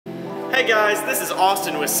Hey guys, this is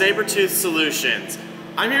Austin with Sabretooth Solutions.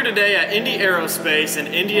 I'm here today at Indy Aerospace in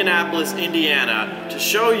Indianapolis, Indiana to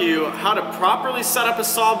show you how to properly set up a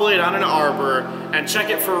saw blade on an Arbor and check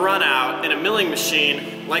it for runout in a milling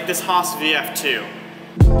machine like this Haas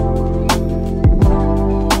VF2.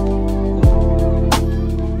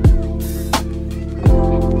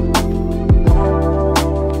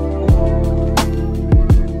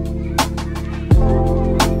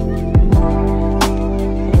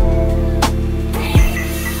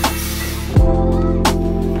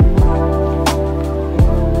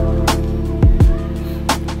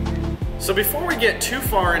 So before we get too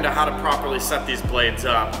far into how to properly set these blades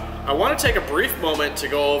up, I want to take a brief moment to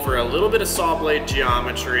go over a little bit of saw blade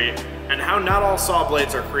geometry and how not all saw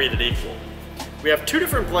blades are created equal. We have two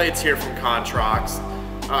different blades here from Controx.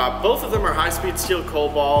 Both of them are high-speed steel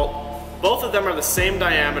cobalt, both of them are the same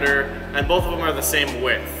diameter, and both of them are the same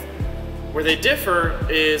width. Where they differ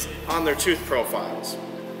is on their tooth profiles.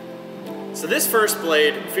 So this first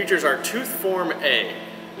blade features our tooth form A.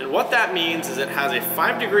 And what that means is it has a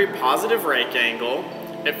 5-degree positive rake angle,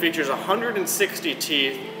 it features 160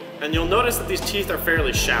 teeth, and you'll notice that these teeth are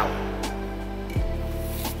fairly shallow.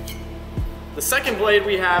 The second blade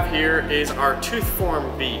we have here is our tooth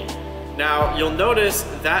form B. Now you'll notice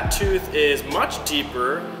that tooth is much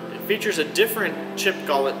deeper, it features a different chip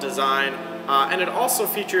gullet design, and it also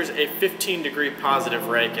features a 15-degree positive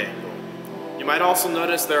rake angle. You might also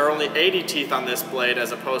notice there are only 80 teeth on this blade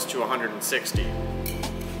as opposed to 160.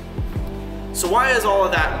 So why is all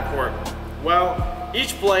of that important? Well,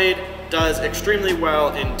 each blade does extremely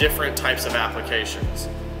well in different types of applications.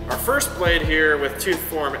 Our first blade here with tooth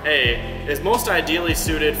form A is most ideally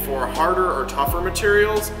suited for harder or tougher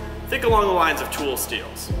materials. Think along the lines of tool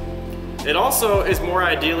steels. It also is more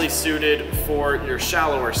ideally suited for your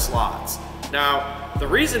shallower slots. Now, the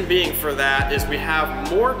reason being for that is we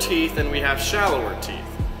have more teeth and we have shallower teeth.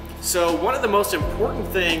 So one of the most important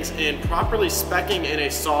things in properly speccing in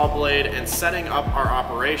a saw blade and setting up our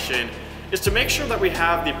operation is to make sure that we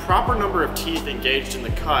have the proper number of teeth engaged in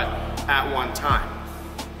the cut at one time.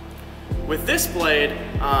 With this blade,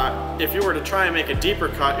 if you were to try and make a deeper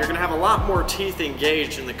cut, you're going to have a lot more teeth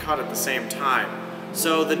engaged in the cut at the same time.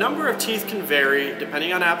 So the number of teeth can vary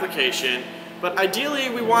depending on application, but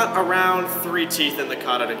ideally we want around 3 teeth in the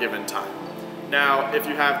cut at a given time. Now, if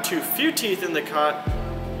you have too few teeth in the cut,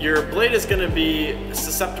 your blade is going to be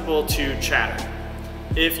susceptible to chatter.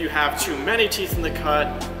 If you have too many teeth in the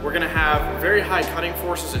cut, we're going to have very high cutting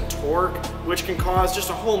forces and torque, which can cause just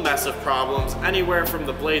a whole mess of problems, anywhere from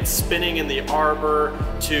the blade spinning in the arbor,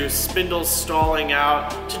 to spindles stalling out,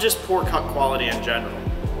 to just poor cut quality in general.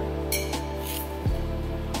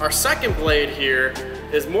 Our second blade here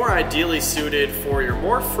is more ideally suited for your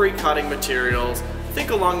more free cutting materials. Think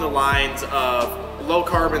along the lines of low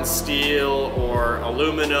carbon steel or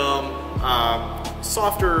aluminum,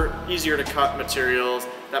 softer, easier to cut materials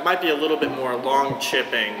that might be a little bit more long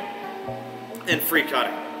chipping and free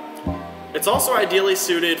cutting. It's also ideally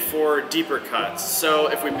suited for deeper cuts. So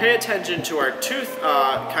if we pay attention to our tooth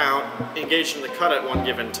count engaged in the cut at one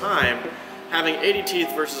given time, having 80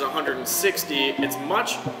 teeth versus 160, it's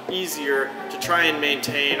much easier to try and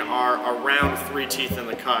maintain our around 3 teeth in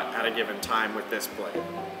the cut at a given time with this blade.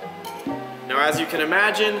 Now, as you can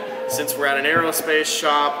imagine, since we're at an aerospace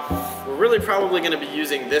shop, we're really probably going to be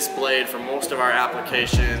using this blade for most of our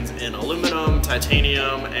applications in aluminum,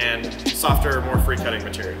 titanium, and softer, more free cutting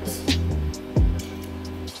materials.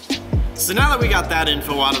 So now that we got that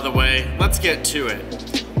info out of the way, let's get to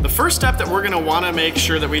it. The first step that we're going to want to make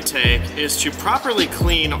sure that we take is to properly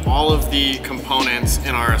clean all of the components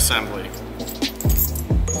in our assembly.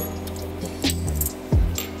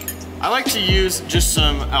 I like to use just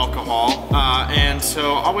some alcohol, and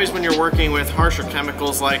so always when you're working with harsher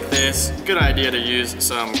chemicals like this, good idea to use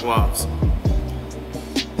some gloves.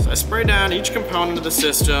 So I spray down each component of the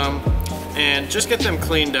system and just get them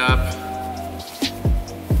cleaned up.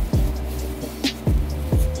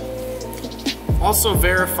 Also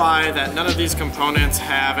verify that none of these components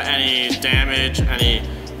have any damage, any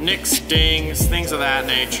nicks, stings, things of that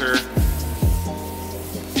nature.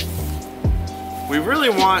 We really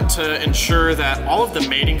want to ensure that all of the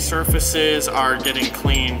mating surfaces are getting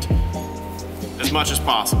cleaned as much as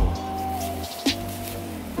possible.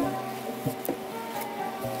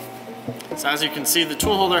 So as you can see, the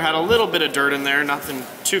tool holder had a little bit of dirt in there, nothing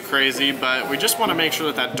too crazy, but we just want to make sure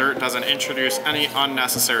that that dirt doesn't introduce any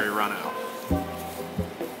unnecessary runout.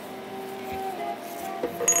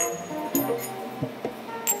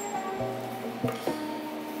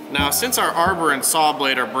 Now, since our arbor and saw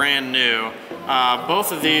blade are brand new,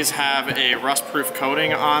 Both of these have a rust-proof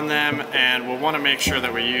coating on them, and we'll want to make sure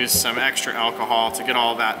that we use some extra alcohol to get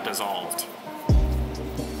all that dissolved.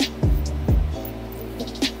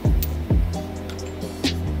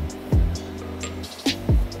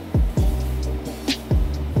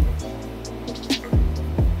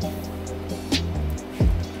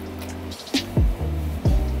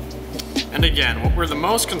 And again, what we're the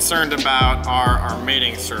most concerned about are our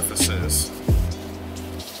mating surfaces.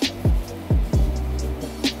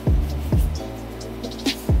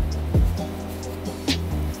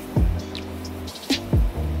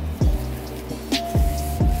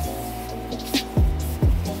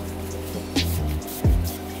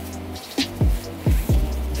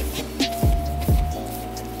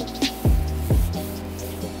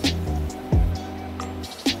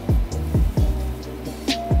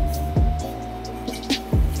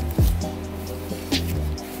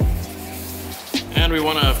 And we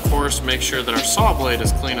want to, of course, make sure that our saw blade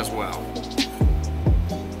is clean as well.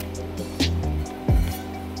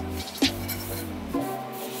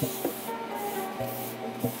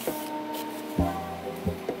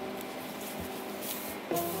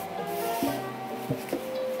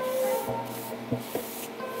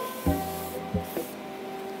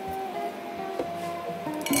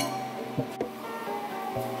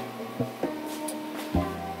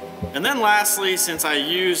 And then lastly, since I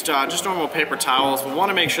used just normal paper towels, we want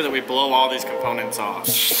to make sure that we blow all these components off.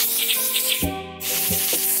 This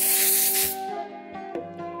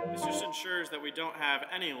just ensures that we don't have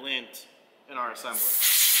any lint in our assembly.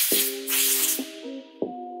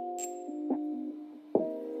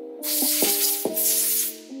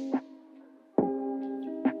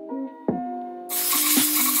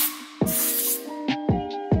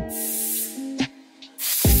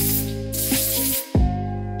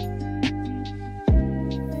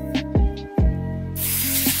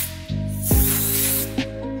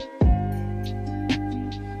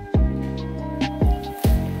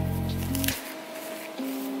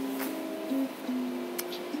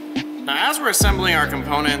 Now, as we're assembling our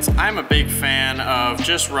components, I'm a big fan of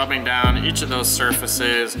just rubbing down each of those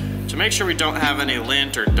surfaces to make sure we don't have any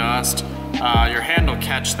lint or dust. Your hand will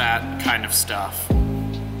catch that kind of stuff.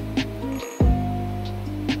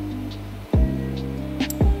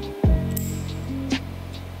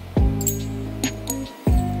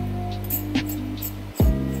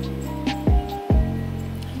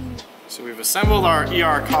 So we've assembled our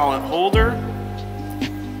ER collet holder.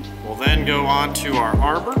 We'll then go on to our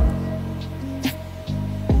arbor.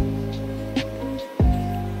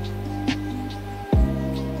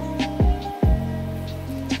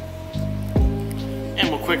 And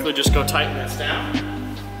we'll quickly just go tighten this down.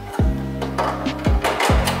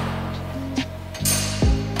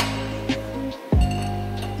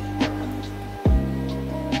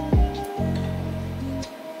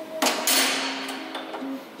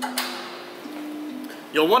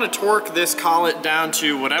 You'll want to torque this collet down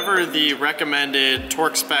to whatever the recommended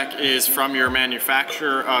torque spec is from your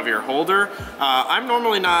manufacturer of your holder. I'm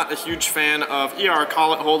normally not a huge fan of ER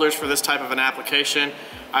collet holders for this type of an application.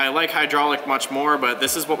 I like hydraulic much more, but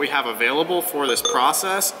this is what we have available for this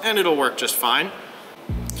process, and it'll work just fine.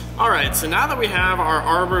 Alright, so now that we have our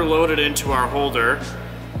arbor loaded into our holder,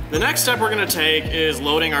 the next step we're going to take is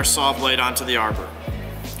loading our saw blade onto the arbor.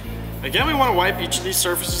 Again, we want to wipe each of these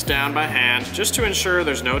surfaces down by hand just to ensure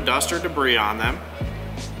there's no dust or debris on them.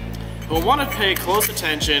 We'll want to pay close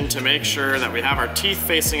attention to make sure that we have our teeth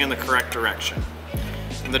facing in the correct direction.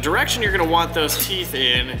 And the direction you're going to want those teeth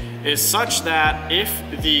in is such that if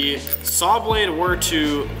the saw blade were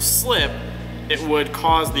to slip, it would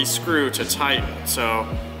cause the screw to tighten. So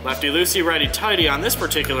lefty loosey, righty tighty on this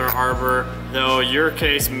particular arbor, though your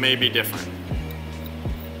case may be different.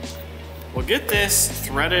 We'll get this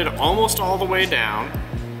threaded almost all the way down.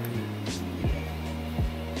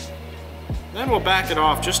 Then we'll back it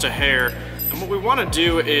off just a hair. And what we want to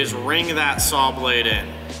do is ring that saw blade in.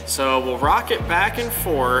 So we'll rock it back and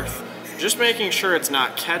forth, just making sure it's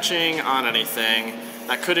not catching on anything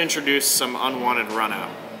that could introduce some unwanted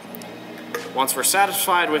runout. Once we're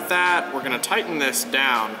satisfied with that, we're going to tighten this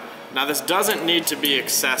down. Now this doesn't need to be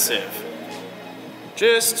excessive.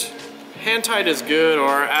 Just hand tight is good,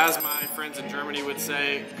 or as my friends in Germany would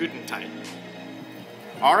say, guten tight.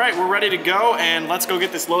 All right, we're ready to go, and let's go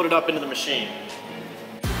get this loaded up into the machine.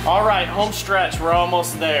 All right, home stretch, we're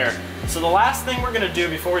almost there. So the last thing we're gonna do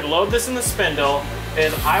before we load this in the spindle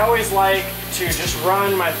is I always like to just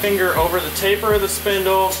run my finger over the taper of the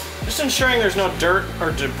spindle, just ensuring there's no dirt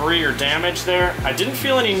or debris or damage there. I didn't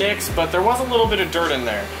feel any nicks, but there was a little bit of dirt in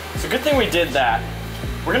there. So good thing we did that.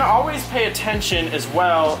 We're gonna always pay attention as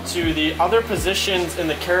well to the other positions in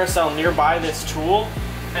the carousel nearby this tool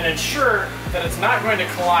and ensure that it's not going to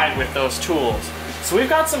collide with those tools. So we've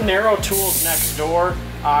got some narrow tools next door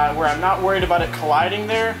where I'm not worried about it colliding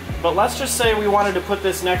there, but let's just say we wanted to put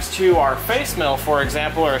this next to our face mill, for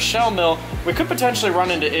example, or a shell mill. We could potentially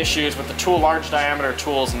run into issues with the two large diameter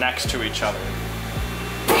tools next to each other.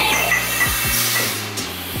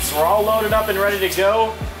 So we're all loaded up and ready to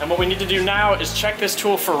go, and what we need to do now is check this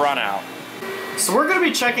tool for runout. So we're going to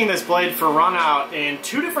be checking this blade for runout in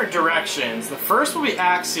two different directions. The first will be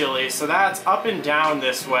axially, so that's up and down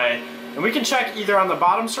this way. And we can check either on the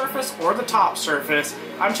bottom surface or the top surface.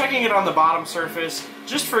 I'm checking it on the bottom surface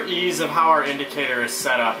just for ease of how our indicator is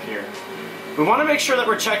set up here. We want to make sure that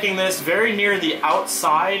we're checking this very near the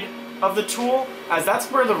outside of the tool, as that's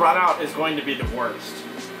where the runout is going to be the worst.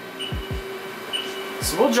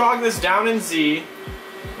 So we'll jog this down in Z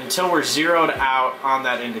until we're zeroed out on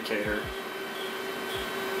that indicator.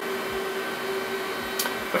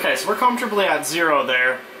 Okay, so we're comfortably at 0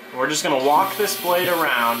 there. And we're just going to walk this blade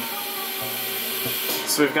around.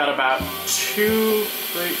 So we've got about 2,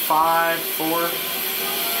 3, 5, 4.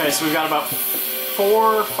 Okay, so we've got about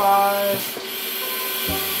 4, 5.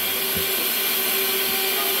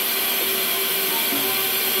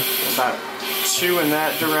 About 2 in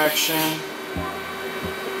that direction.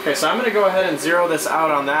 Okay, so I'm going to go ahead and zero this out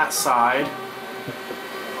on that side.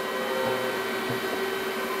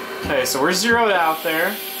 Okay, so we're zeroed out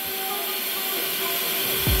there.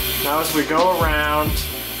 Now as we go around,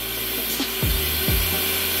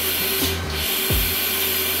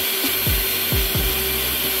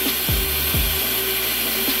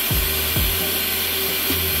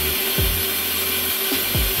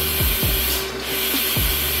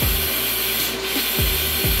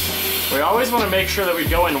 we always want to make sure that we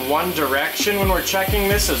go in one direction when we're checking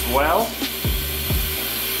this as well.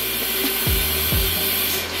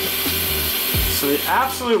 So the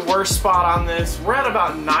absolute worst spot on this, we're at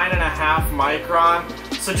about 9.5 micron,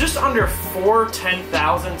 so just under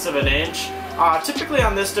 4/10,000ths of an inch. Typically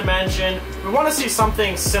on this dimension, we want to see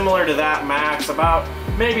something similar to that max, about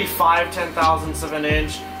maybe 5/10,000ths of an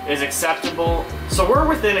inch is acceptable. So we're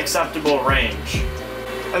within acceptable range.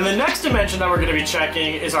 And the next dimension that we're going to be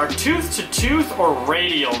checking is our tooth-to-tooth or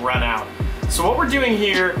radial runout. So what we're doing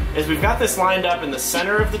here is we've got this lined up in the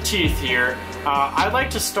center of the teeth here. I'd like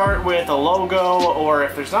to start with a logo, or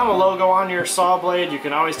if there's not a logo on your saw blade, you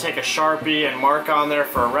can always take a Sharpie and mark on there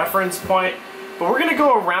for a reference point. But we're going to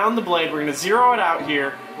go around the blade, we're going to zero it out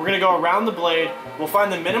here, we're going to go around the blade, we'll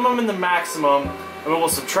find the minimum and the maximum, and we will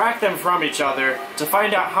subtract them from each other to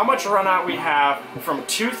find out how much runout we have from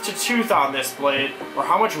tooth to tooth on this blade, or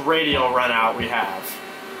how much radial runout we have.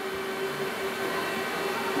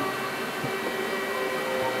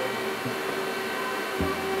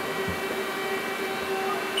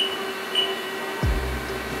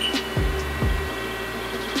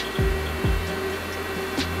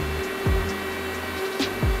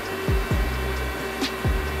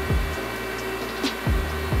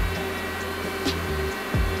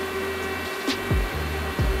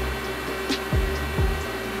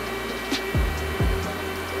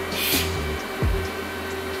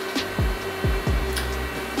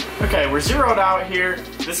 Okay, we're zeroed out here.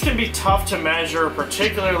 This can be tough to measure,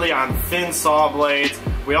 particularly on thin saw blades.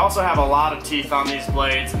 We also have a lot of teeth on these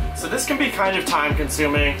blades, so this can be kind of time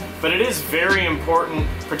consuming, but it is very important,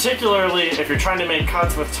 particularly if you're trying to make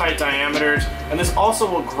cuts with tight diameters, and this also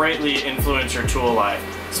will greatly influence your tool life.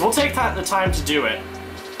 So we'll take the time to do it.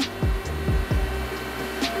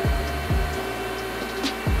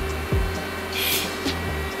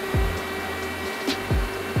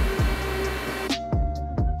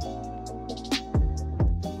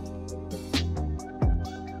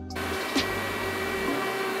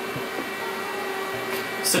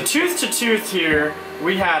 So tooth to tooth here,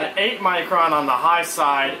 we had 8 micron on the high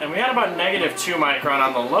side, and we had about -2 micron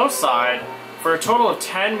on the low side, for a total of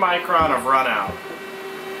 10 micron of runout,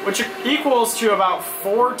 which equals to about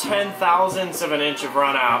 4/10,000ths of an inch of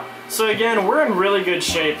runout. So again, we're in really good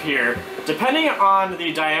shape here. Depending on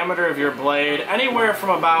the diameter of your blade, anywhere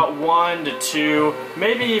from about 1 to 2,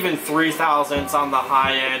 maybe even 3/1000ths on the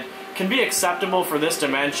high end can be acceptable for this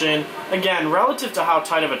dimension. Again, relative to how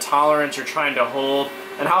tight of a tolerance you're trying to hold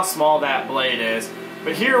and how small that blade is.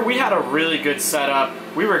 But here we had a really good setup.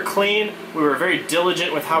 We were clean, we were very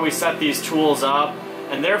diligent with how we set these tools up,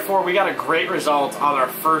 and therefore we got a great result on our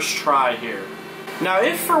first try here. Now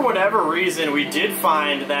if for whatever reason we did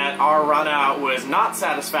find that our runout was not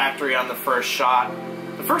satisfactory on the first shot,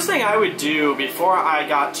 the first thing I would do before I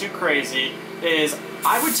got too crazy is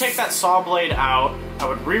I would take that saw blade out, I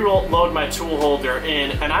would reload my tool holder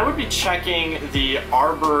in, and I would be checking the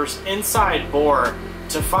Arbor's inside bore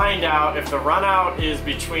to find out if the runout is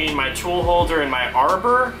between my tool holder and my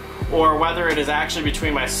Arbor, or whether it is actually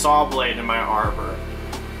between my saw blade and my Arbor.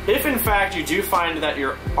 If in fact you do find that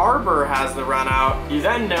your Arbor has the runout, you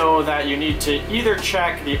then know that you need to either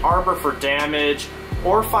check the Arbor for damage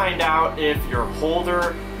or find out if your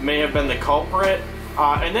holder may have been the culprit.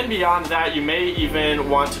 And then beyond that, you may even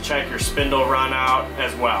want to check your spindle runout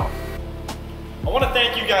as well. I want to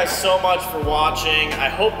thank you guys so much for watching. I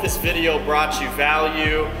hope this video brought you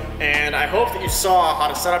value, and I hope that you saw how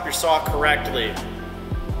to set up your saw correctly.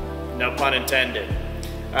 No pun intended.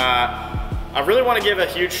 I really want to give a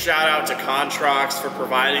huge shout out to Controx for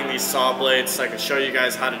providing these saw blades so I can show you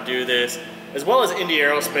guys how to do this, as well as Indy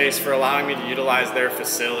Aerospace for allowing me to utilize their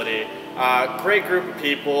facility. Great group of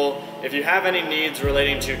people. If you have any needs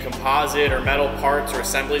relating to composite or metal parts or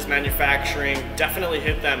assemblies manufacturing, definitely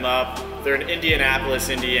hit them up. They're in Indianapolis,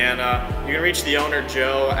 Indiana. You can reach the owner,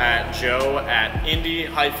 Joe at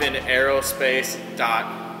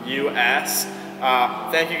Indy-Aerospace.us.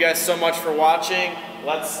 Thank you guys so much for watching.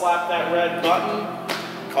 Let's slap that red button.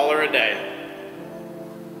 Call her a day.